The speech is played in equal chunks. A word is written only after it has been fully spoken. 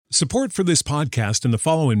Support for this podcast and the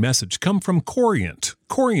following message come from Corient.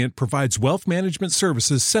 Corient provides wealth management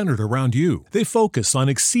services centered around you. They focus on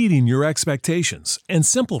exceeding your expectations and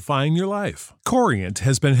simplifying your life. Corient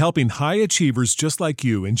has been helping high achievers just like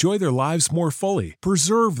you enjoy their lives more fully,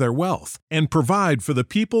 preserve their wealth, and provide for the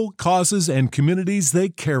people, causes, and communities they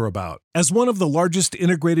care about. As one of the largest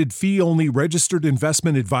integrated fee-only registered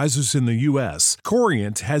investment advisors in the U.S.,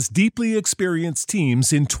 Corient has deeply experienced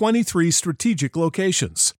teams in 23 strategic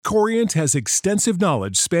locations. Corient has extensive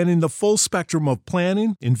knowledge spanning the full spectrum of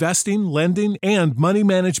planning, investing, lending, and money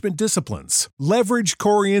management disciplines. Leverage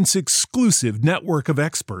Corient's exclusive network of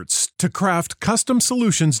experts to craft custom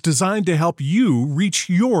solutions designed to help you reach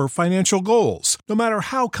your financial goals, no matter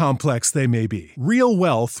how complex they may be. Real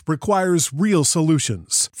wealth requires real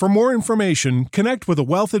solutions. For more information, connect with a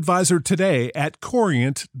wealth advisor today at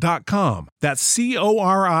Corient.com. That's Corient.com.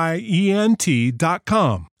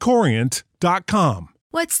 Corient.com.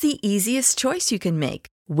 What's the easiest choice you can make?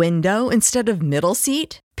 Window instead of middle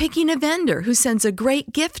seat? Picking a vendor who sends a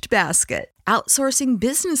great gift basket? Outsourcing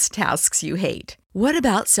business tasks you hate? What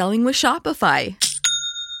about selling with Shopify?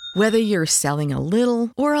 Whether you're selling a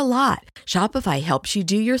little or a lot, Shopify helps you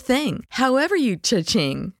do your thing, however you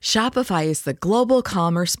cha-ching. Shopify is the global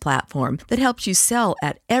commerce platform that helps you sell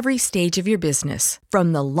at every stage of your business.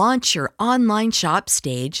 From the launch your online shop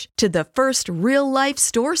stage to the first real-life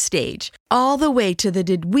store stage, all the way to the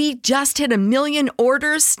did we just hit 1 million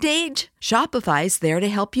orders stage. Shopify's there to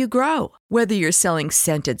help you grow. Whether you're selling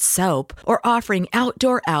scented soap or offering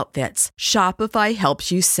outdoor outfits, Shopify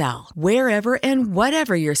helps you sell. Wherever and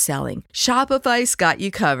whatever you're selling, Shopify's got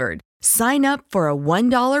you covered. Sign up for a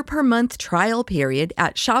 $1 per month trial period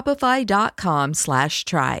at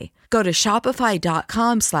shopify.com/try. Go to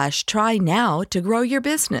shopify.com/try now to grow your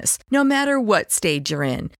business, no matter what stage you're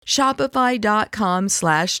in.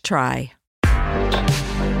 Shopify.com/try.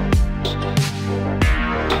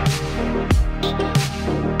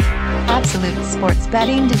 Absolute sports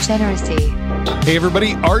betting degeneracy. Hey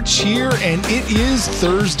everybody, Arch here, and it is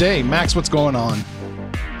Thursday. Max, what's going on?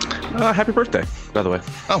 Happy birthday, by the way.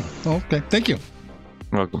 Oh, okay. Thank you.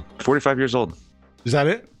 You're welcome. 45 years old. Is that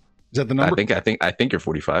it? Is that the number? I think you're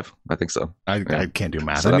 45. I think so. I can't do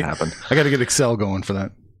math. So that happened. I got to get Excel going for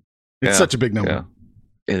that. It's such a big number. Yeah.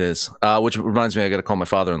 It is. Which reminds me, I got to call my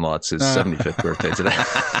father-in-law. It's his 75th birthday today.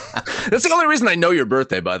 That's the only reason I know your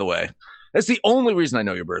birthday, by the way. That's the only reason I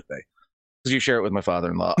know your birthday. Because you share it with my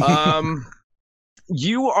father-in-law.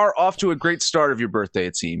 You are off to a great start of your birthday,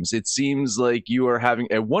 it seems. It seems like you are having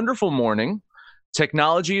a wonderful morning.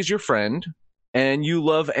 Technology is your friend. And you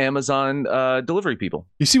love Amazon delivery people.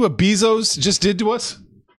 You see what Bezos just did to us?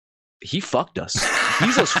 He fucked us.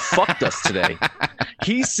 Bezos fucked us today.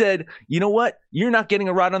 He said, you know what? You're not getting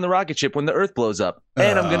a ride on the rocket ship when the Earth blows up.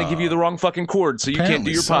 And I'm going to give you the wrong fucking cord so you can't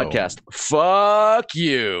do your podcast. Fuck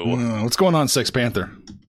you. What's going on, Sex Panther?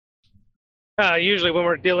 Usually when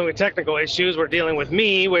we're dealing with technical issues, we're dealing with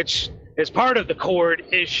me, which is part of the cord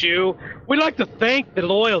issue. We'd like to thank the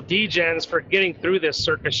loyal DGens for getting through this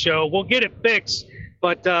circus show. We'll get it fixed,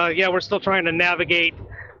 but we're still trying to navigate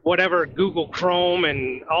whatever Google Chrome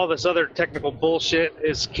and all this other technical bullshit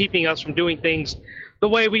is keeping us from doing things the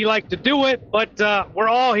way we like to do it. But we're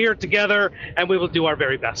all here together, and we will do our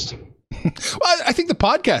very best. Well, I think the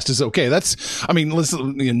podcast is okay.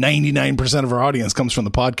 Listen, 99% of our audience comes from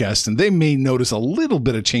the podcast, and they may notice a little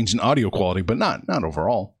bit of change in audio quality, but not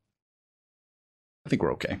overall. I think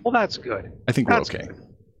we're okay. Well, that's good. I think we're okay. Good.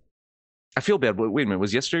 I feel bad. Wait a minute.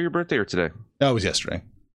 Was yesterday your birthday or today? No, it was yesterday. It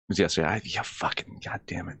was yesterday. Fucking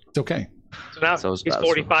goddamn it. It's okay. So now he's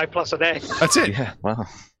 45 plus a day. That's it. Yeah. Wow.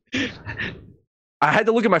 I had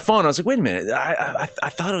to look at my phone. I was like, wait a minute. I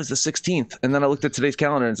thought it was the 16th. And then I looked at today's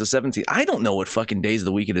calendar and it's the 17th. I don't know what fucking days of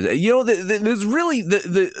the week it is. You know, there's really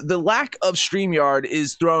the lack of StreamYard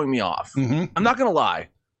is throwing me off. Mm-hmm. I'm not going to lie.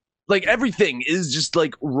 Like everything is just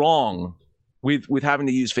like wrong with having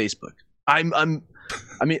to use Facebook. I'm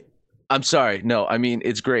sorry. No, I mean,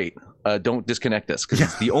 it's great. Don't disconnect us because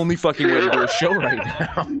it's the only fucking way to do a show right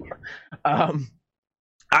now.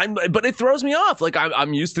 But it throws me off. Like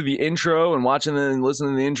I'm used to the intro and watching and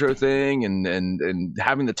listening to the intro thing and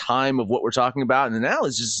having the time of what we're talking about. And now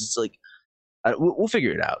it's like we'll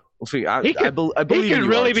figure it out. We'll figure. I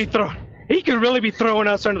believe he could really be throwing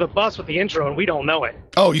us under the bus with the intro, and we don't know it.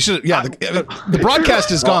 Oh, you should. Yeah, the broadcast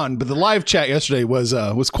is gone, but the live chat yesterday was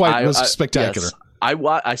spectacular.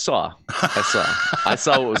 I saw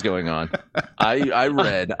what was going on. I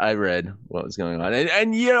read what was going on,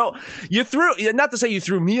 and you threw, not to say you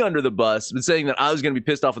threw me under the bus, but saying that I was going to be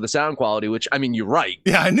pissed off with the sound quality. Which, I mean, you're right.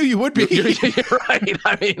 Yeah, I knew you would be. You're right.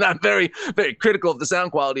 I mean, I'm very, very critical of the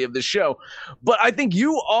sound quality of this show, but I think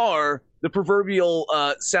you are the proverbial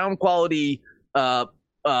sound quality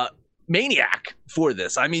maniac for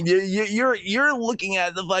this. I mean, you're looking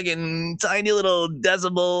at the fucking tiny little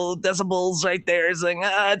decibels right there, saying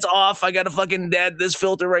it's off. I gotta fucking add this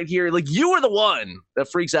filter right here. Like, you are the one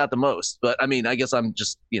that freaks out the most. But I mean, I guess I'm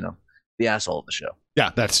just the asshole of the show.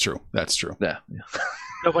 Yeah, that's true. Yeah.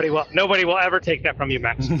 Nobody will ever take that from you,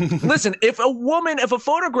 Max. Listen, if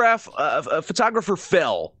a photographer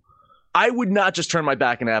fell, I would not just turn my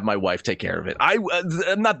back and have my wife take care of it.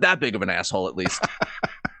 I'm not that big of an asshole, at least.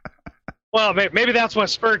 Well, maybe that's what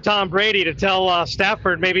spurred Tom Brady to tell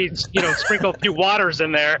Stafford maybe sprinkle a few waters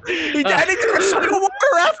in there. He did sprinkle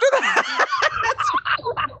water after that.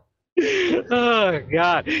 Oh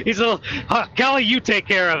God, he's a little Kelly. You take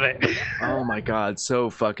care of it. Oh my God, so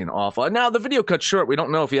fucking awful. Now the video cut short. We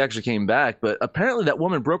don't know if he actually came back, but apparently that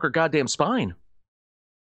woman broke her goddamn spine.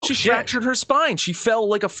 She fractured her spine. She fell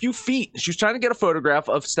like a few feet. She was trying to get a photograph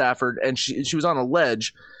of Stafford, and she was on a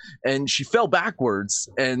ledge, and she fell backwards.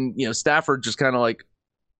 And Stafford just kind of like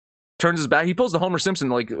turns his back. He pulls the Homer Simpson,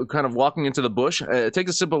 like kind of walking into the bush, takes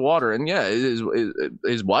a sip of water, and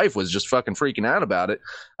his wife was just fucking freaking out about it.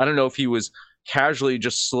 I don't know if he was casually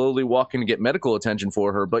just slowly walking to get medical attention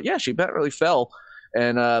for her, but yeah, she apparently fell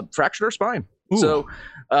and fractured her spine. Ooh. So,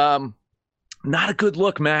 not a good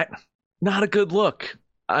look, Matt. Not a good look.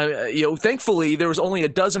 Thankfully, there was only a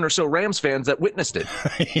dozen or so Rams fans that witnessed it.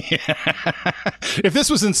 If this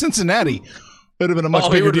was in Cincinnati, it would have been a much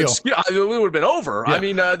bigger deal. It would have been over. Yeah. I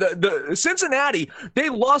mean, the Cincinnati, they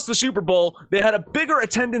lost the Super Bowl. They had a bigger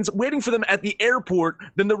attendance waiting for them at the airport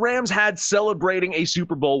than the Rams had celebrating a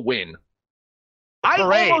Super Bowl win.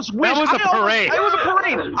 It was a parade.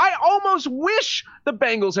 I almost wish the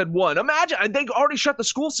Bengals had won. Imagine, they already shut the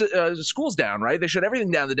schools down, right? They shut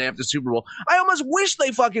everything down the day after the Super Bowl. I almost wish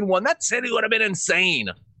they fucking won. That city would have been insane.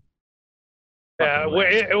 Yeah,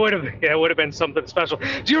 it would have been something special.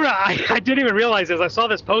 Do you realize, I didn't even realize this. I saw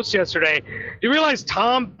this post yesterday. Do you realize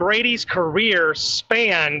Tom Brady's career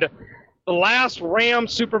spanned the last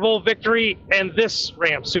Rams Super Bowl victory and this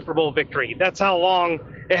Rams Super Bowl victory? That's how long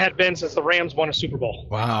it had been since the Rams won a Super Bowl.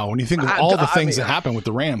 Wow, when you think of all the things that happened with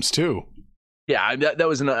the Rams too. Yeah, that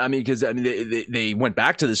was because they went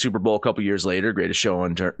back to the Super Bowl a couple years later, greatest show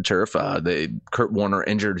on turf. Kurt Warner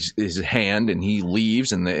injured his hand and he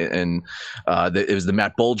leaves, and it was the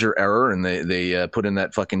Matt Bulger era, and they put in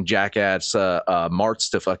that fucking jackass Martz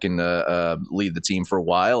to fucking lead the team for a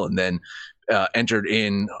while, and then entered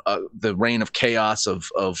in the reign of chaos of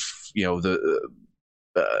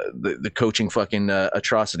the coaching fucking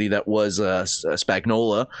atrocity that was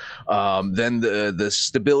Spagnuolo, then the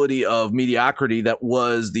stability of mediocrity that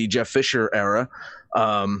was the Jeff Fisher era,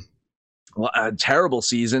 terrible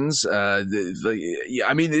seasons. I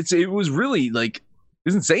mean, it was really like,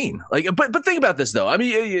 it's insane. Like, but think about this though. I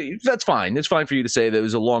mean, that's fine. It's fine for you to say that it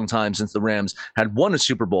was a long time since the Rams had won a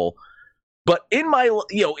Super Bowl, but in my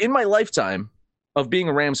lifetime of being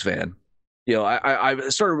a Rams fan, I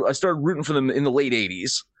started rooting for them in the late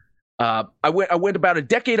 80s. I went about a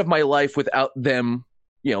decade of my life without them,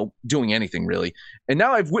 doing anything really. And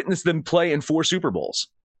now I've witnessed them play in 4 Super Bowls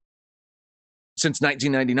since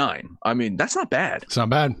 1999. I mean, that's not bad. It's not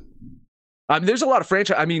bad. I mean, there's a lot of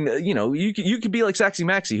franchise. I mean, you could be like Saxy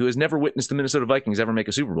Maxey, who has never witnessed the Minnesota Vikings ever make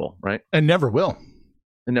a Super Bowl, right? And never will.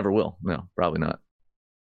 And never will. No, probably not.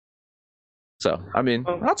 So, I mean,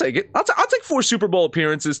 I'll take it. I'll take 4 Super Bowl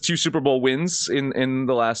appearances, 2 Super Bowl wins in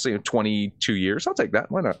the last 22 years. I'll take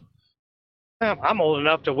that. Why not? I'm old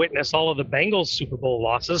enough to witness all of the Bengals Super Bowl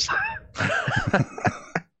losses.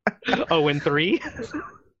 0-3.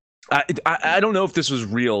 I don't know if this was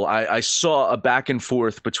real. I saw a back and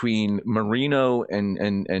forth between Marino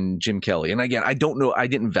and Jim Kelly. And again, I don't know. I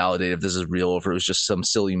didn't validate if this is real or if it was just some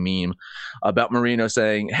silly meme about Marino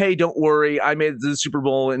saying, "Hey, don't worry. I made the Super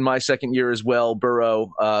Bowl in my second year as well, Burrow.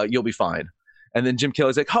 You'll be fine." And then Jim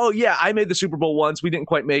Kelly's like, "Oh, yeah, I made the Super Bowl once. We didn't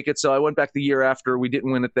quite make it. So I went back the year after. We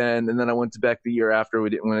didn't win it then. And then I went back the year after. We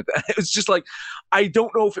didn't win it then." It was just like, I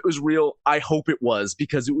don't know if it was real. I hope it was,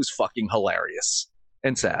 because it was fucking hilarious.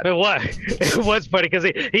 And sad. It was funny because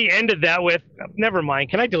he ended that with, "Never mind.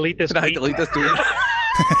 Can I delete this tweet?" Can I delete this tweet?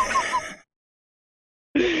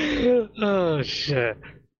 Oh shit!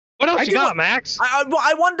 What else you got, Max?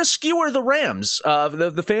 I wanted to skewer the Rams,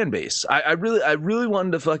 the fan base. I really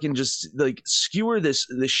wanted to fucking just like skewer this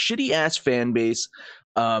shitty ass fan base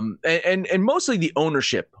and mostly the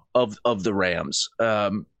ownership of the Rams.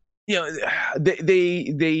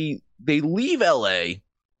 They leave LA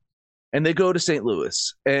and they go to St.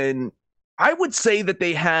 Louis, and I would say that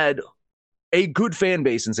they had a good fan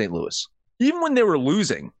base in St. Louis. Even when they were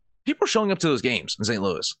losing, people were showing up to those games in St.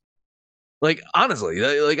 Louis. Like, honestly,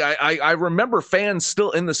 I remember fans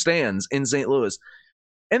still in the stands in St. Louis.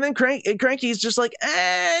 And then Cranky's just like,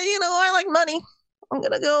 I like money. I'm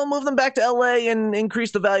going to go move them back to LA and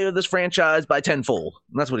increase the value of this franchise by tenfold.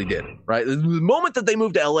 And that's what he did, right? The moment that they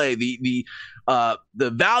moved to LA, the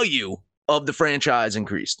value of the franchise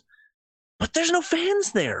increased. But there's no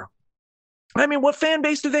fans there. I mean, what fan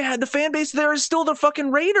base do they have? The fan base there is still the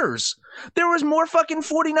fucking Raiders. There was more fucking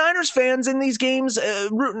 49ers fans in these games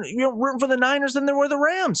rooting for the Niners than there were the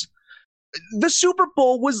Rams. The Super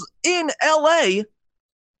Bowl was in LA,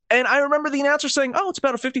 and I remember the announcer saying, it's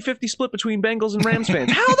about a 50-50 split between Bengals and Rams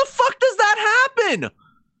fans. How the fuck does that happen?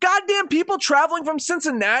 Goddamn people traveling from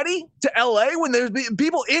Cincinnati to LA when there's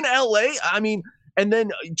people in LA. I mean, and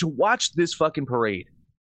then to watch this fucking parade.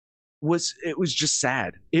 It was just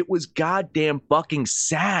sad. It was goddamn fucking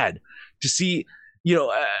sad to see,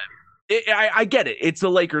 I get it. It's the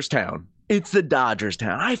Lakers town. It's the Dodgers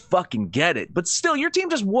town. I fucking get it. But still, your team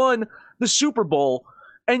just won the Super Bowl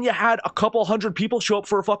and you had a couple hundred people show up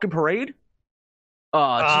for a fucking parade?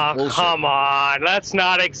 Oh, come on. Let's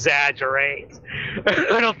not exaggerate.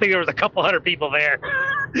 I don't think there was a couple hundred people there.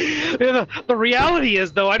 The reality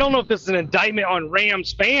is, though, I don't know if this is an indictment on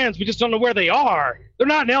Rams fans. We just don't know where they are. They're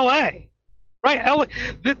not in L.A., right?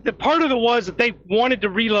 The part of it was that they wanted to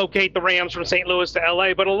relocate the Rams from St. Louis to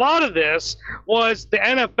L.A., but a lot of this was the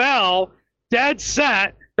NFL dead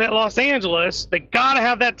set that Los Angeles, they got to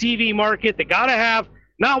have that TV market. They got to have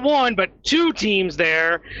not one, but two teams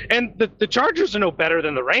there. And the Chargers are no better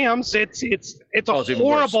than the Rams. It's a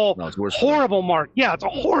horrible market. Yeah, it's a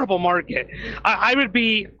horrible market. I would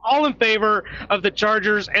be all in favor of the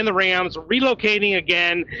Chargers and the Rams relocating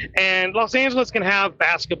again. And Los Angeles can have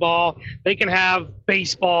basketball. They can have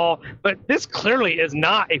baseball. But this clearly is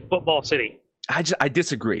not a football city. I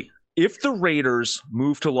disagree. If the Raiders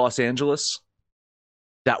move to Los Angeles,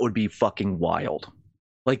 that would be fucking wild.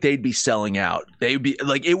 Like, they'd be selling out. They'd be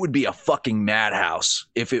like, it would be a fucking madhouse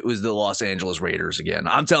if it was the Los Angeles Raiders again.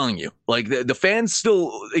 I'm telling you, like, the fans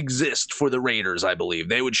still exist for the Raiders. I believe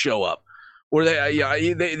they would show up, or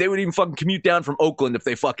they would even fucking commute down from Oakland if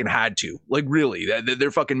they fucking had to. Like, really,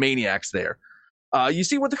 they're fucking maniacs there. You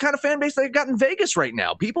see what the kind of fan base they've got in Vegas right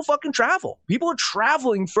now. People fucking travel. People are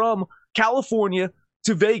traveling from California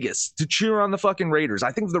to Vegas to cheer on the fucking Raiders.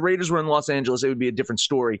 I think if the Raiders were in Los Angeles, it would be a different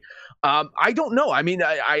story. I don't know. I mean,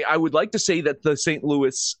 I would like to say that the St.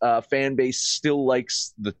 Louis fan base still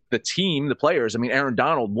likes the team, the players. I mean, Aaron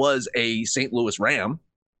Donald was a St. Louis Ram.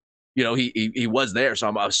 He was there. So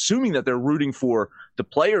I'm assuming that they're rooting for the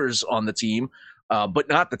players on the team, but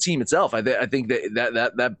not the team itself. I think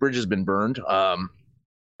that bridge has been burned.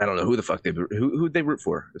 I don't know who the fuck who'd they root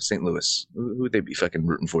for? St. Louis. Who'd they be fucking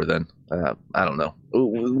rooting for then? I don't know.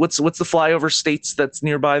 What's the flyover states that's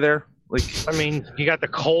nearby there? Like, I mean, you got the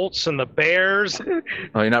Colts and the Bears.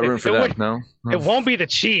 Oh, you're not rooting for them? No. It won't be the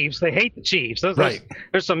Chiefs. They hate the Chiefs.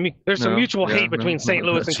 There's some mutual hate between St.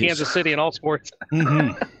 Louis and Kansas City in all sports.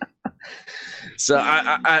 Mm-hmm. So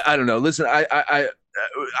I don't know. Listen, I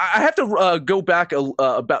have to go back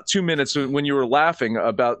about 2 minutes when you were laughing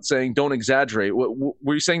about saying don't exaggerate.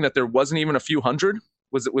 Were you saying that there wasn't even a few hundred?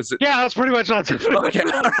 Was it? Yeah, that's pretty much not. Okay.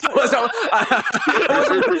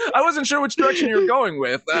 I wasn't sure which direction you were going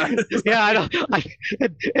with. Yeah,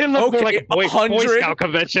 it looked more like a Boy Scout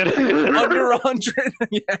convention. Under 100.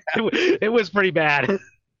 Yeah, it was pretty bad.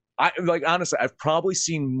 Honestly, I've probably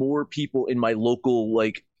seen more people in my local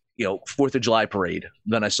 4th of July parade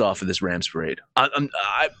than I saw for this Rams parade.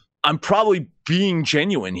 I'm probably being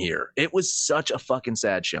genuine here. It was such a fucking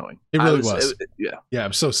sad showing. It really was. Yeah, it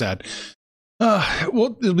was so sad.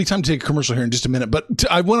 Well, it'll be time to take a commercial here in just a minute, but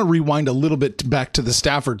I want to rewind a little bit back to the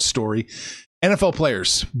Stafford story. NFL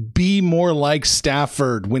players, be more like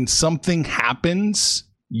Stafford. When something happens,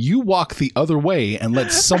 you walk the other way and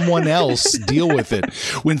let someone else deal with it.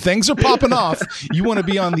 When things are popping off, you want to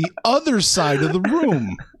be on the other side of the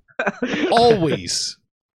room. Always.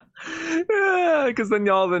 Yeah, because then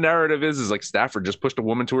all the narrative is like Stafford just pushed a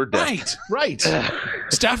woman to her death. Right.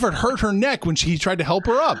 Stafford hurt her neck when he tried to help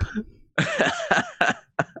her up.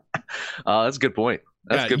 That's a good point.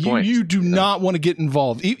 That's a good point. You do not want to get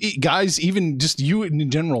involved. Guys, even just you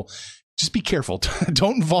in general, just be careful.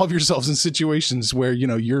 Don't involve yourselves in situations where,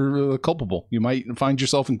 you're culpable. You might find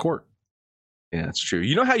yourself in court. Yeah, that's true.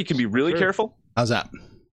 You know how you can be really careful? How's that?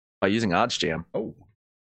 By using OddsJam. Oh.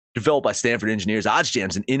 Developed by Stanford engineers, OddsJam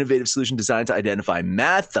is an innovative solution designed to identify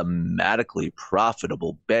mathematically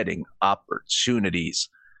profitable betting opportunities.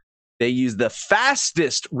 They use the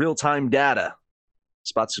fastest real-time data,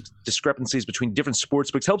 spots discrepancies between different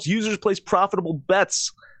sportsbooks, helps users place profitable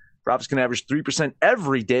bets. Profits can average 3%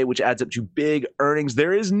 every day, which adds up to big earnings.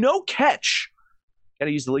 There is no catch. Got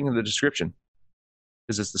to use the link in the description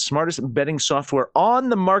because it's the smartest betting software on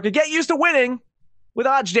the market. Get used to winning with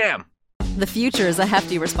OddsJam. The future is a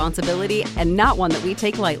hefty responsibility and not one that we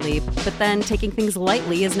take lightly. But then taking things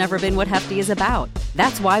lightly has never been what Hefty is about.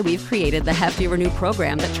 That's why we've created the Hefty Renew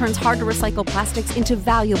program that turns hard-to-recycle plastics into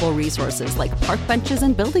valuable resources like park benches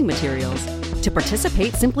and building materials. To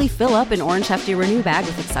participate, simply fill up an orange Hefty Renew bag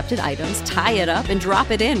with accepted items, tie it up, and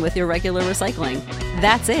drop it in with your regular recycling.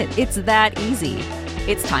 That's it. It's that easy.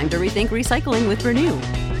 It's time to rethink recycling with Renew.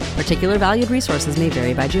 Particular valued resources may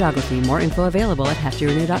vary by geography. More info available at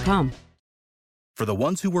heftyrenew.com. For the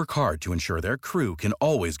ones who work hard to ensure their crew can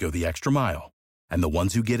always go the extra mile, and the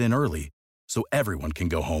ones who get in early so everyone can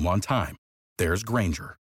go home on time, there's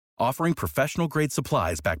Grainger, offering professional-grade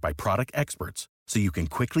supplies backed by product experts so you can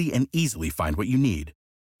quickly and easily find what you need.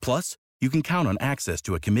 Plus, you can count on access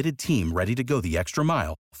to a committed team ready to go the extra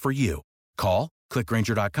mile for you. Call, click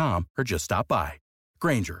Grainger.com, or just stop by.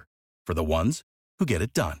 Grainger, for the ones who get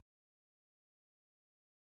it done.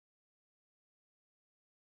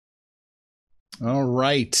 All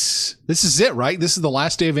right. This is it, right? This is the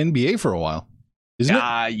last day of NBA for a while, isn't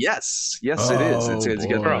it? Yes, it is. It's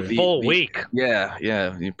boy. For a full week. Yeah,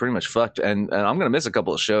 you're pretty much fucked. And I'm going to miss a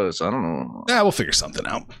couple of shows. So I don't know. Yeah, we'll figure something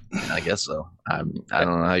out. I guess so. I don't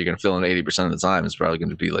know how you're going to fill in 80% of the time. It's probably going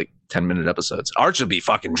to be like 10-minute episodes. Arch would be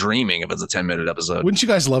fucking dreaming if it's a 10-minute episode. Wouldn't you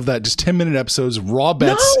guys love that? Just 10-minute episodes, raw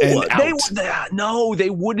bets, and out. No, they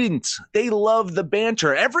wouldn't. They love the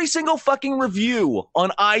banter. Every single fucking review on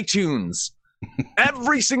iTunes.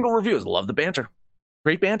 Every single review is love the banter.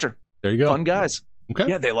 Great banter. There you go. Fun guys. Okay.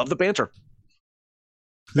 Yeah, they love the banter.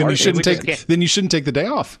 Then you shouldn't take the day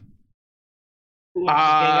off. Hang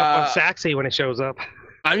up on Saxy when it shows up.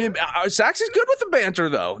 I mean, Saxy's good with the banter,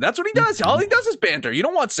 though. That's what he does. All he does is banter. You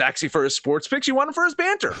don't want Saxy for his sports picks. You want him for his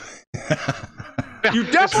banter. You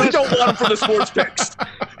definitely don't want him for the sports picks.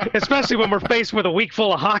 Especially when we're faced with a week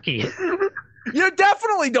full of hockey. You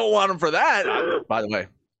definitely don't want him for that. By the way,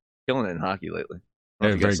 killing it in hockey lately.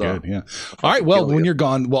 Yeah, very good. Yeah. All right. Well, when you're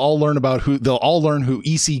gone, they'll all learn who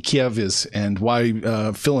EC Kiev is and why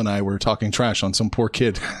Phil and I were talking trash on some poor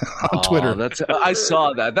kid on Twitter. I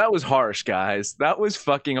saw that. That was harsh, guys. That was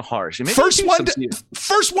fucking harsh. First one to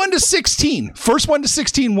 16. First one to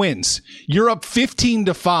 16 wins. You're up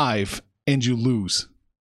 15-5 and you lose.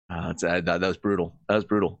 That was brutal. That was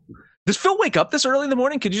brutal. Does Phil wake up this early in the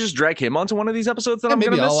morning? Could you just drag him onto one of these episodes that I'm going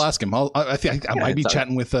to miss? Maybe I'll ask him. I think I might be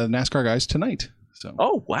chatting with NASCAR guys tonight. So.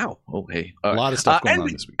 Oh, wow. Oh, hey. A lot of stuff going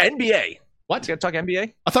on this week. NBA. What? You got to talk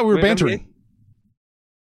NBA? I thought we were bantering.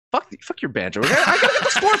 Fuck your banter. I got to get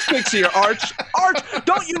the sports picks here, Arch. Arch,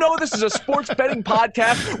 don't you know this is a sports betting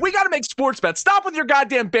podcast? We got to make sports bets. Stop with your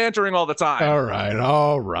goddamn bantering all the time.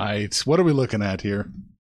 All right. What are we looking at here?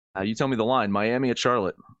 You tell me the line. Miami at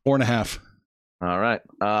Charlotte. 4.5. All right.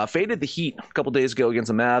 Faded the Heat a couple days ago against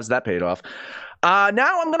the Mavs. That paid off.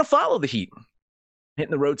 Now I'm going to follow the Heat.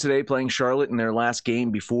 Hitting the road today, playing Charlotte in their last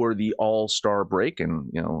game before the All-Star break. And,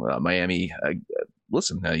 Miami,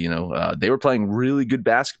 they were playing really good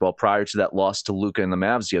basketball prior to that loss to Luka and the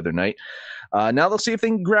Mavs the other night. Now they'll see if they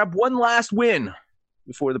can grab one last win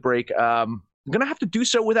before the break. I'm going to have to do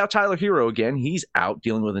so without Tyler Hero again. He's out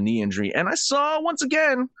dealing with a knee injury. And I saw, once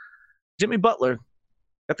again, Jimmy Butler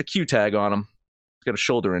got the Q tag on him. Got a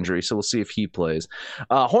shoulder injury, so we'll see if he plays.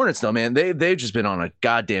 Hornets, though, man, they've just been on a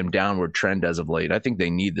goddamn downward trend as of late. I think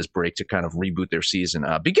they need this break to kind of reboot their season.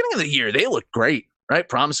 Beginning of the year, they looked great, right?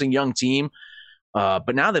 Promising young team.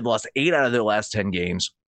 But now they've lost 8 out of their last 10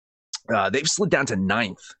 games. They've slid down to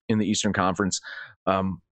 9th in the Eastern Conference.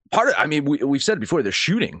 We've said it before, their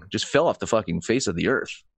shooting just fell off the fucking face of the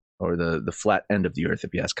earth, or the flat end of the earth,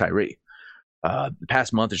 if you ask Kyrie. The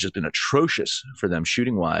past month has just been atrocious for them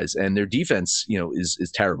shooting wise, and their defense,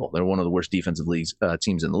 is terrible. They're one of the worst defensive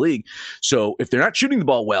teams in the league. So if they're not shooting the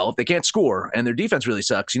ball well, if they can't score, and their defense really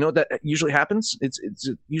sucks, you know what that usually happens? It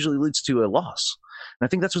usually leads to a loss. And I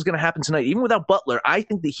think that's what's going to happen tonight. Even without Butler, I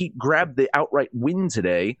think the Heat grabbed the outright win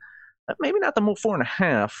today. Maybe not the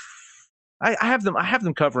 4.5. I have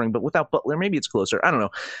them covering, but without Butler, maybe it's closer. I don't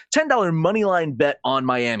know. $10 money line bet on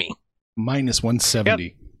Miami. Minus 170.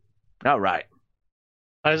 Yep. All right.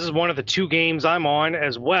 This is one of the 2 games I'm on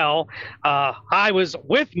as well. I was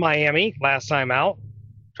with Miami last time out.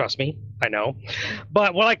 Trust me. I know.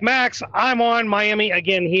 But well, like Max, I'm on Miami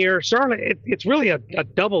again here. Charlotte, it's really a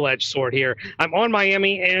double-edged sword here. I'm on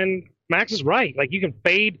Miami, and Max is right. Like, you can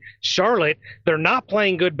fade Charlotte. They're not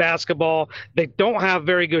playing good basketball. They don't have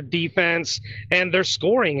very good defense, and their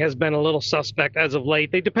scoring has been a little suspect as of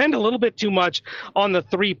late. They depend a little bit too much on the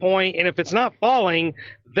three-point, and if it's not falling,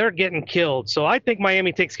 they're getting killed. So I think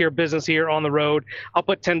Miami takes care of business here on the road. I'll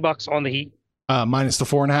put $10 on the Heat. Minus the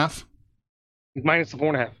 4.5? Minus the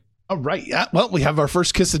 4.5. All right. Yeah. Well, we have our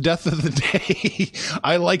first kiss of death of the day.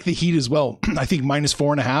 I like the Heat as well. I think minus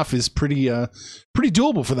 4.5 is pretty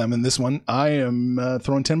doable for them in this one. I am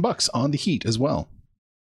throwing $10 on the Heat as well.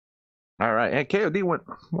 All right. And KOD went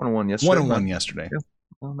 1-1 yesterday. 1-1 yesterday. Yeah.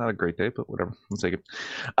 Well, not a great day, but whatever. Let's take it.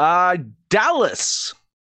 Dallas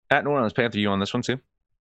at New Orleans. Panther, you on this one too?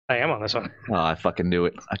 I am on this one. Oh, I fucking knew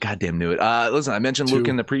it. I goddamn knew it. Listen, I mentioned Luke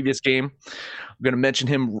in the previous game. I'm going to mention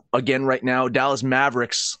him again right now. Dallas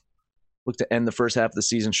Mavericks look to end the first half of the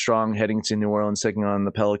season strong, heading to New Orleans, taking on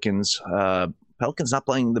the Pelicans. Pelicans not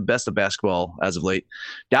playing the best of basketball as of late.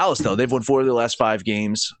 Dallas, though, they've won 4 of their last 5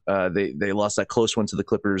 games. They lost that close one to the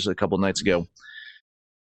Clippers a couple nights ago.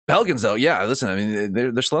 Pelicans, though, yeah, listen, I mean,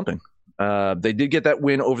 they're slumping. They did get that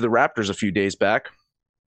win over the Raptors a few days back.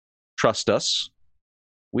 Trust us.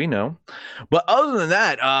 We know. But other than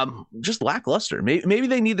that, just lackluster. Maybe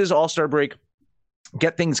they need this all-star break,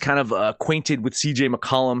 get things kind of acquainted with CJ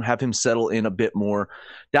McCollum, have him settle in a bit more.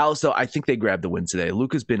 Dallas, though, I think they grabbed the win today.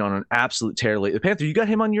 Luka's been on an absolute tear lately. Panther, you got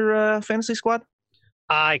him on your fantasy squad?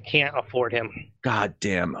 I can't afford him. God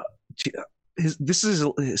damn. This is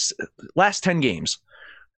his last 10 games.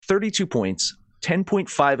 32 points,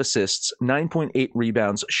 10.5 assists, 9.8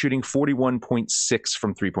 rebounds, shooting 41.6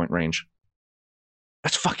 from three-point range.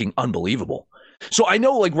 That's fucking unbelievable. So I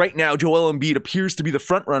know, like, right now, Joel Embiid appears to be the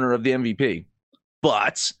front runner of the MVP,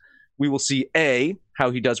 but we will see A, how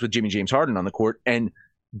he does with Jimmy James Harden on the court, and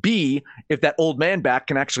B, if that old man back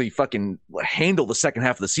can actually fucking handle the second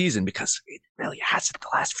half of the season, because it really hasn't the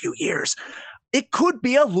last few years. It could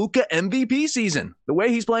be a Luka MVP season. The way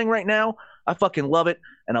he's playing right now, I fucking love it,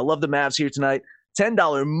 and I love the Mavs here tonight.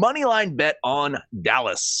 $10 money line bet on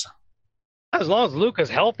Dallas. As long as Luka's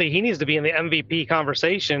healthy, he needs to be in the MVP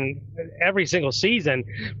conversation every single season.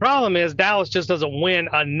 Problem is, Dallas just doesn't win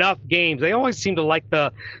enough games. They always seem to like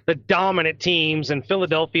the dominant teams, and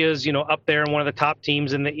Philadelphia's, up there and one of the top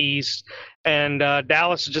teams in the East. And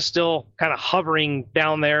Dallas is just still kind of hovering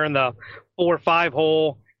down there in the 4 or 5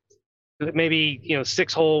 hole, maybe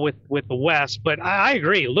 6 hole with the West. But I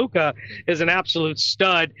agree, Luka is an absolute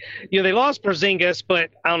stud. They lost Porzingis,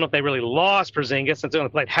 but I don't know if they really lost Porzingis since they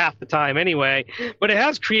only played half the time anyway. But it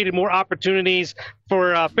has created more opportunities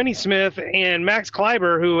for Finney Smith and Max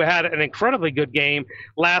Kleber, who had an incredibly good game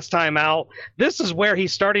last time out. This is where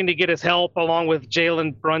he's starting to get his help, along with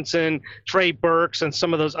Jalen Brunson, Trey Burks, and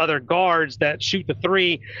some of those other guards that shoot the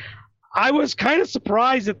three. I was kind of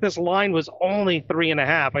surprised that this line was only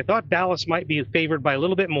 3.5. I thought Dallas might be favored by a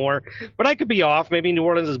little bit more, but I could be off. Maybe New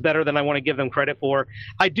Orleans is better than I want to give them credit for.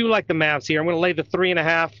 I do like the Mavs here. I'm going to lay the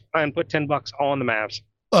 3.5 and put $10 on the Mavs.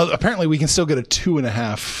 Apparently, we can still get a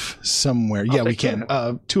 2.5 somewhere. Yeah, we can.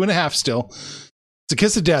 2.5 still. It's a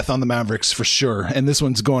kiss of death on the Mavericks for sure, and this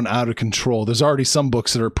one's going out of control. There's already some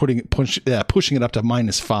books that are pushing it up to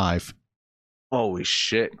 -5. Holy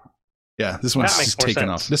shit. Yeah, this one's just taken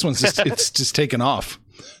off. This one's just it's just taken off.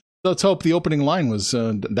 So let's hope the opening line was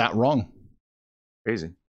that wrong.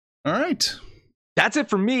 Crazy. All right. That's it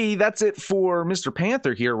for me. That's it for Mr.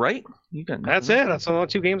 Panther here, right? That's it. That's the only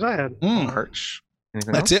 2 games I had. March.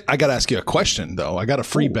 That's it. I got to ask you a question, though. I got a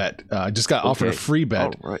free bet. I just got offered a free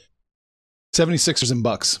bet. Oh, right. 76ers in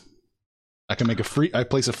Bucks. I can I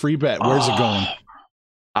place a free bet. Where's it going?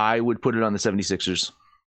 I would put it on the 76ers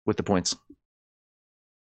with the points.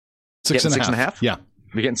 6.5. Yeah,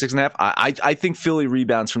 we're getting 6.5. I think Philly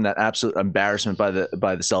rebounds from that absolute embarrassment by the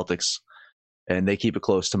Celtics, and they keep it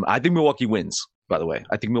close to. I think Milwaukee wins. By the way,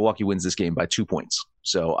 I think Milwaukee wins this game by 2 points.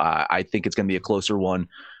 So I think it's going to be a closer one,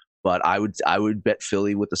 but I would bet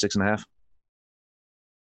Philly with the 6.5.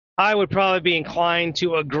 I would probably be inclined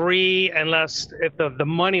to agree, unless if the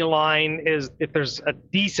money line is, if there's a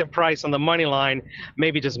decent price on the money line,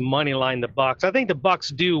 maybe just money line the Bucks. I think the Bucks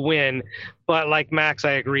do win, but like Max,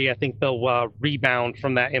 I agree. I think they'll rebound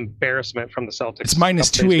from that embarrassment from the Celtics. It's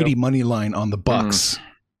 -280 money line on the Bucks.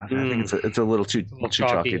 I think it's a little too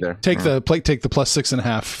chalky there. Take the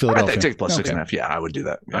 +6.5 Philadelphia. Take the +6.5. Yeah, I would do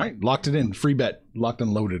that. Yeah. All right, locked it in. Free bet, locked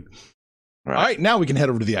and loaded. All right, now we can head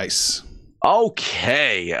over to the ice.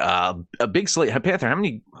 Okay, a big slate. Panther, how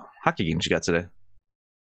many hockey games you got today?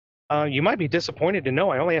 You might be disappointed to know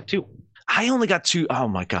I only have 2. I only got 2. Oh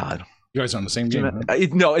my god. You guys are on the same game.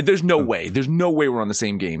 No, there's no way. There's no way we're on the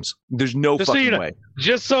same games. There's no fucking way.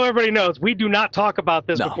 Just so everybody knows, we do not talk about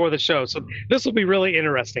this before the show, so this will be really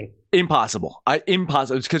interesting. Impossible.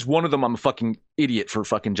 Impossible. It's because one of them I'm a fucking idiot for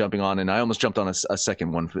fucking jumping on, and I almost jumped on a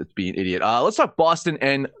second one for being an idiot. Let's talk Boston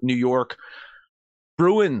and New York.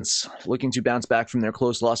 Bruins looking to bounce back from their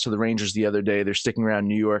close loss to the Rangers the other day. They're sticking around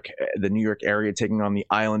New York, the New York area, taking on the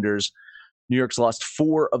Islanders. New York's lost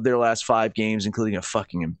 4 of their last 5 games, including a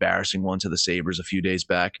fucking embarrassing one to the Sabres a few days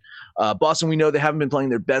back. Boston, we know they haven't been playing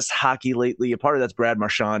their best hockey lately. A part of that's Brad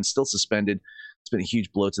Marchand, still suspended. It's been a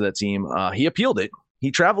huge blow to that team. He appealed it.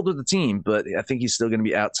 He traveled with the team, but I think he's still going to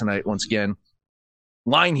be out tonight once again.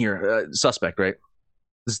 Line here, suspect, right?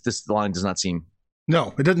 This line does not seem...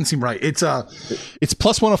 No, it doesn't seem right. It's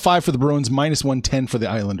plus 105 for the Bruins, minus 110 for the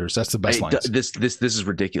Islanders. That's the best line. This is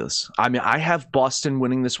ridiculous. I mean, I have Boston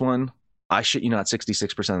winning this one. I shit you not,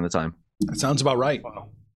 66% of the time. That sounds about right.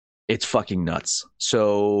 It's fucking nuts.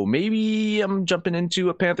 So maybe I'm jumping into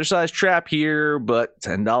a Panther-sized trap here, but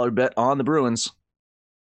 $10 bet on the Bruins.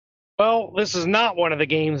 Well, this is not one of the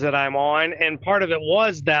games that I'm on, and part of it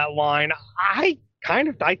was that line. I kind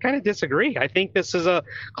of disagree. I think this is a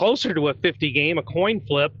closer to a 50 game, a coin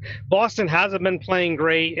flip. Boston hasn't been playing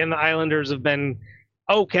great, and the Islanders have been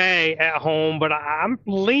okay at home, but I'm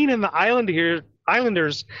leaning the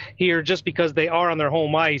Islanders here just because they are on their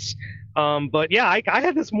home ice. But yeah, I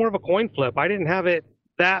had this more of a coin flip. I didn't have it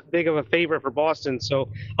that big of a favorite for Boston,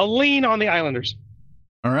 so a lean on the Islanders.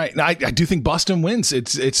 All right. Now, I do think Boston wins.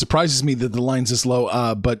 It surprises me that the line's this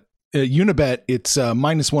low, but Unibet, it's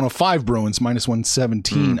minus 105 Bruins, minus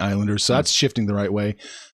 117 Islanders, so that's shifting the right way.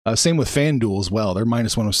 Same with FanDuel as well. They're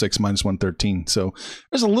minus 106, minus 113. So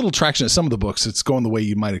there's a little traction at some of the books. It's going the way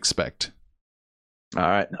you might expect. All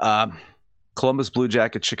right. Columbus Blue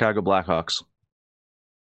Jackets, Chicago Blackhawks.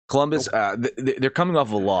 Columbus, they're coming off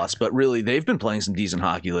of a loss, but really they've been playing some decent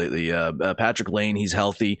hockey lately. Patrick Lane, he's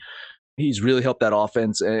healthy. He's really helped that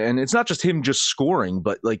offense. And it's not just him just scoring,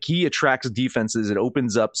 but like he attracts defenses. It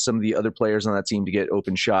opens up some of the other players on that team to get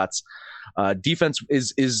open shots. Defense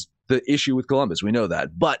is the issue with Columbus. We know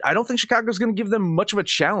that. But I don't think Chicago's going to give them much of a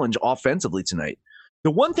challenge offensively tonight.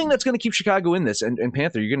 The one thing that's going to keep Chicago in this, and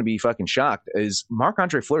Panther, you're going to be fucking shocked, is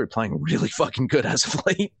Marc-Andre Fleury playing really fucking good as of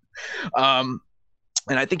late. And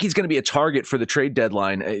I think he's going to be a target for the trade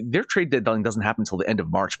deadline. Their trade deadline doesn't happen until the end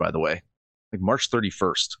of March, by the way, like March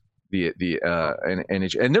 31st.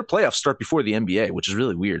 And their playoffs start before the NBA, which is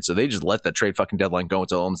really weird. So they just let that trade fucking deadline go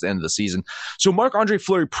until almost the end of the season. So Marc-Andre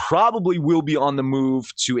Fleury probably will be on the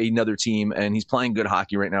move to another team, and he's playing good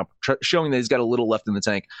hockey right now, showing that he's got a little left in the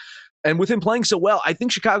tank. And with him playing so well, I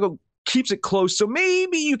think Chicago keeps it close. So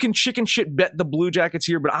maybe you can chicken shit bet the Blue Jackets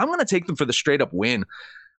here, but I'm going to take them for the straight up win.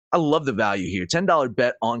 I love the value here. $10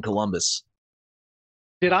 bet on Columbus.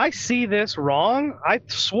 Did I see this wrong? I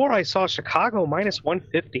swore I saw Chicago minus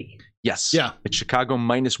 150. Yes. Yeah. It's Chicago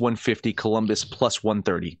minus 150, Columbus plus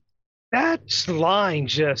 130. That line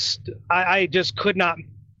I just could not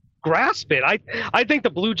grasp it. I think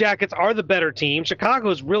the Blue Jackets are the better team.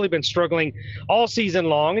 Chicago's really been struggling all season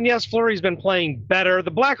long. And yes, Fleury's been playing better.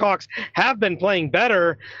 The Blackhawks have been playing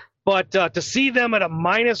better. But to see them at a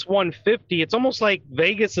minus 150, it's almost like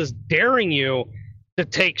Vegas is daring you to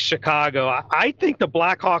take Chicago. I think the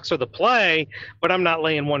Blackhawks are the play, but I'm not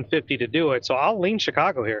laying 150 to do it. So I'll lean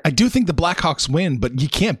Chicago here. I do think the Blackhawks win, but you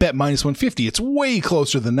can't bet minus 150. It's way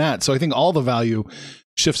closer than that. So I think all the value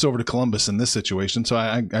shifts over to Columbus in this situation. So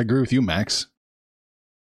I agree with you, Max.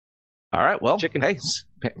 All right. Well, hey,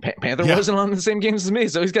 Panther wasn't on the same games as me,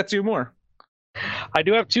 so he's got 2 more. I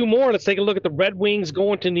do have 2 more. Let's take a look at the Red Wings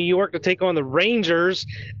going to New York to take on the Rangers.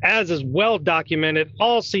 As is well documented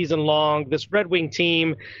all season long, this Red Wing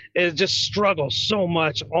team is just struggles so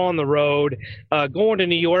much on the road. Going to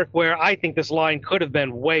New York, where I think this line could have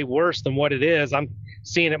been way worse than what it is. I'm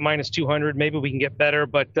seeing it minus 200. Maybe we can get better,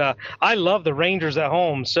 but I love the Rangers at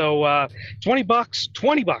home. So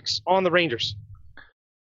 $20 on the Rangers.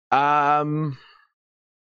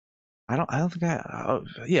 I don't think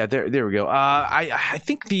there we go. I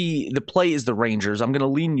think the play is the Rangers. I'm going to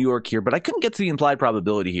lean New York here, but I couldn't get to the implied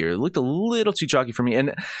probability here. It looked a little too chalky for me,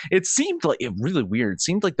 and it seemed like really weird. It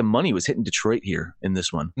seemed like the money was hitting Detroit here in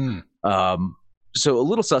this one. So a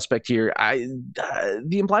little suspect here.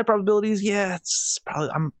 The implied probability is it's probably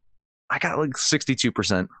I got like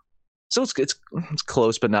 62%. So it's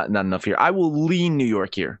close, but not enough here. I will lean New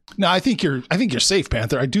York here. No, I think you're safe,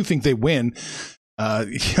 Panther. I do think they win.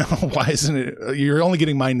 Why isn't it? You're only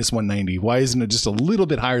getting minus 190. Why isn't it just a little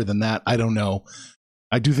bit higher than that? I don't know.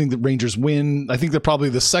 I do think the Rangers win. I think they're probably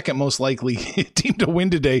the second most likely team to win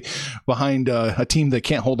today behind a team that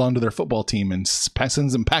can't hold on to their football team and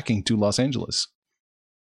sends them packing to Los Angeles.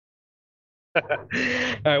 All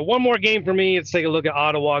right, one more game for me. Let's take a look at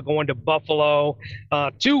Ottawa going to Buffalo.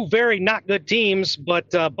 Two very not good teams,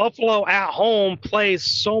 but Buffalo at home plays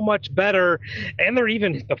so much better, and they're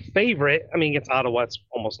even the favorite. I mean, against Ottawa, it's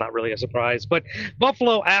almost not really a surprise, but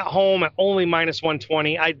Buffalo at home at only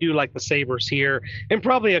 -120. I do like the Sabres here, and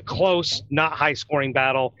probably a close, not high-scoring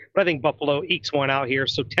battle, but I think Buffalo ekes one out here,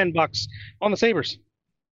 so $10 on the Sabres.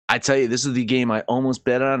 I tell you, this is the game I almost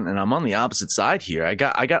bet on, and I'm on the opposite side here. I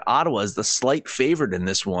got Ottawa as the slight favorite in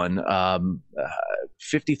this one.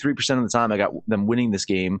 53% of the time I got them winning this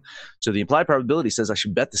game. So the implied probability says I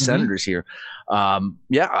should bet the Senators here.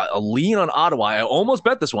 Yeah, a lean on Ottawa. I almost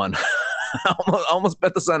bet this one. I almost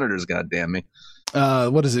bet the Senators, God damn me.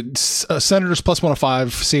 What is it? Senators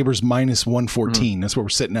 +105, Sabres -114. That's where we're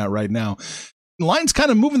sitting at right now. The line's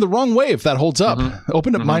kind of moving the wrong way if that holds up.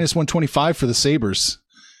 Opened up -125 for the Sabres.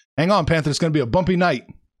 Hang on, Panther. It's going to be a bumpy night.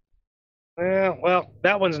 Well,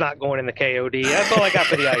 that one's not going in the KOD. That's all I got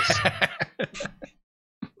for the ice.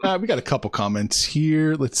 We got a couple comments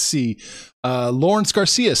here. Let's see. Lawrence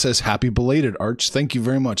Garcia says, happy belated, Arch. Thank you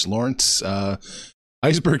very much, Lawrence.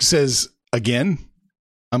 Iceberg says, again?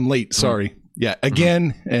 I'm late. Sorry. Yeah,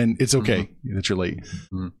 again, and it's okay that you're late.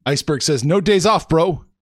 Iceberg says, no days off, bro.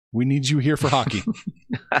 We need you here for hockey.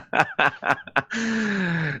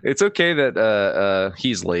 It's okay that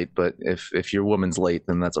he's late, but if your woman's late,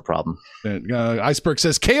 then that's a problem. Iceberg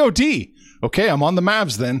says KOD. Okay, I'm on the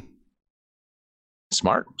Mavs then.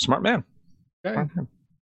 Smart man. Okay.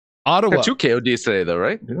 Ottawa. We had 2 KODs today, though,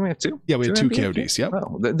 right? Didn't we have 2? Yeah, we had 2 KODs. Yep.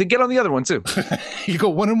 Oh, they get on the other one too. You go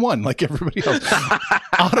 1-1 like everybody else.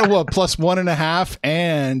 Ottawa +1.5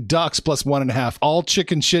 and Ducks +1.5. All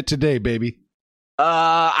chicken shit today, baby.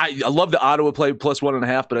 I love the Ottawa play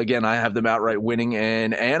 +1.5, but again, I have them outright winning,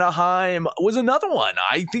 and Anaheim was another one.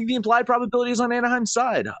 I think the implied probability is on Anaheim's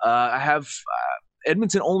side. I have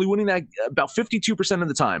Edmonton only winning that about 52% of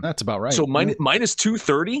the time. That's about right. So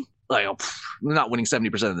 -230, like they're not winning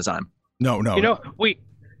 70% of the time. No.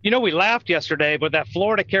 We laughed yesterday, but that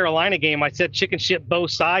Florida Carolina game, I said chicken shit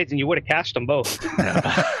both sides, and you would have cashed them both.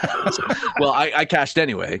 Well, I cashed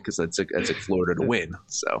anyway because I took Florida to win.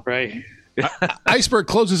 So right. Iceberg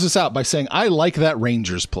closes us out by saying, I like that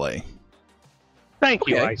Rangers play. Thank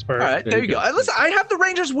you, Iceberg. All right, there you go. Listen, I have the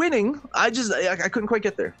Rangers winning. I couldn't quite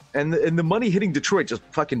get there. And the money hitting Detroit just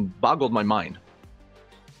fucking boggled my mind.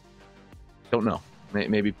 Don't know.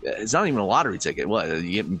 Maybe it's not even a lottery ticket. What,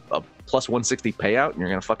 you get a +160 payout and you're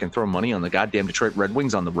going to fucking throw money on the goddamn Detroit Red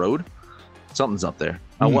Wings on the road? Something's up there.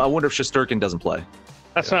 I wonder if Shesterkin doesn't play.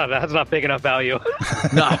 That's not big enough value.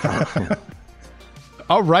 No.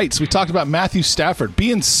 All right, so we talked about Matthew Stafford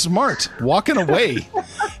being smart, walking away,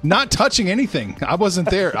 not touching anything. I wasn't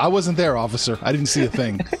there, officer. I didn't see a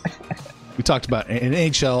thing. We talked about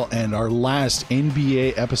NHL and our last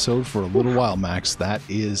NBA episode for a little while, Max. That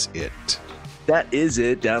is it. That is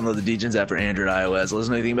it. Download the DGens app for Android, iOS.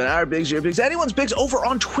 Listen to anything about our bigs, your bigs, anyone's bigs over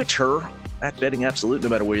on Twitter at Betting Absolute. No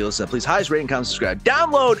matter where you listen, please rate and comment, subscribe,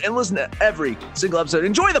 download, and listen to every single episode.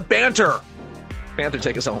 Enjoy the banter. Panther,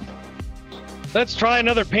 take us home. Let's try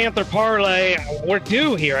another Panther parlay. We're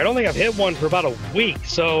due here. I don't think I've hit one for about a week.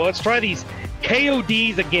 So let's try these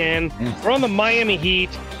KODs again. We're on the Miami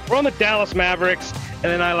Heat. We're on the Dallas Mavericks. And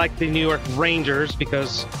then I like the New York Rangers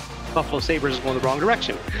because Buffalo Sabres is going the wrong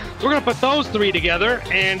direction. So we're going to put those 3 together,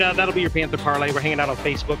 and that'll be your Panther parlay. We're hanging out on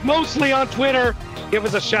Facebook, mostly on Twitter. Give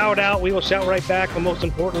us a shout out. We will shout right back. But most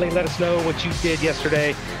importantly, let us know what you did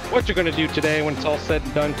yesterday, what you're going to do today when it's all said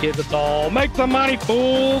and done, kids. It's all make some money,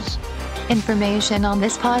 fools. Information on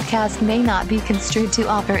this podcast may not be construed to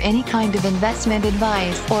offer any kind of investment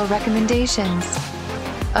advice or recommendations.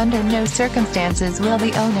 Under no circumstances will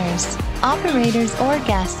the owners, operators, or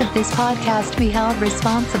guests of this podcast be held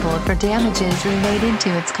responsible for damages related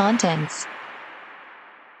to its contents.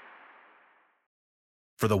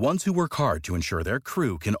 For the ones who work hard to ensure their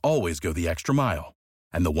crew can always go the extra mile,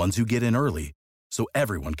 and the ones who get in early so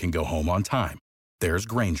everyone can go home on time, there's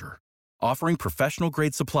Grainger, offering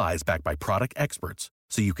professional-grade supplies backed by product experts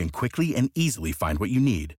so you can quickly and easily find what you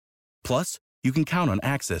need. Plus, you can count on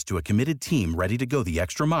access to a committed team ready to go the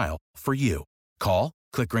extra mile for you. Call,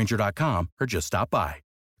 click Grainger.com, or just stop by.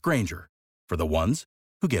 Grainger, for the ones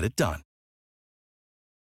who get it done.